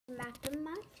back to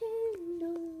my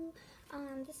channel.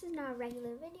 This is not a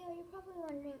regular video. You're probably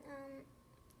wondering,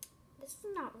 this is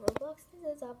not Roblox,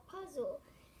 this is a puzzle.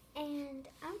 And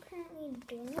I'm currently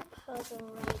doing a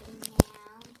puzzle right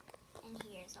now. And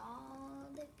here's all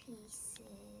the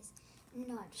pieces.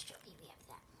 No, I'm just joking, we have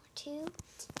that more too.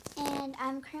 And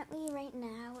I'm currently right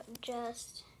now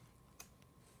just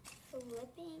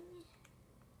flipping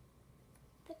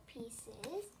the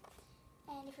pieces.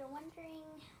 And if you're wondering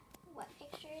what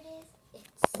picture it is,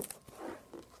 it's this.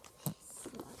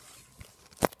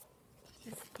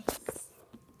 It is this.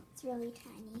 It's really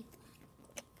tiny.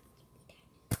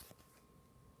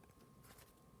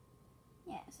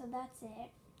 Yeah, so that's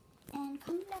it. And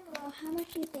comment down below how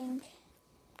much you think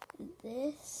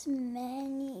this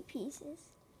many pieces.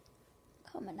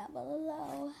 Comment down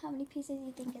below how many pieces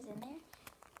you think is in there.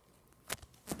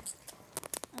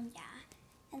 Yeah.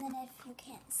 And then if you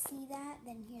can't see that,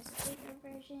 then here's a bigger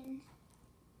version.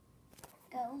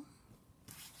 Go.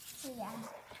 So yeah,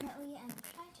 currently I'm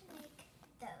trying to make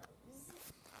those.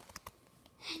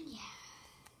 And yeah,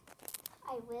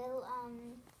 I will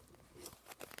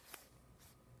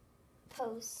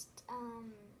post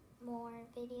more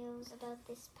videos about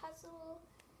this puzzle.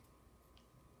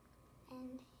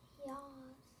 And yeah.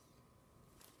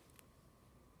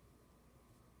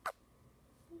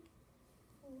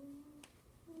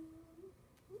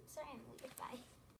 Sorry, I'm weak.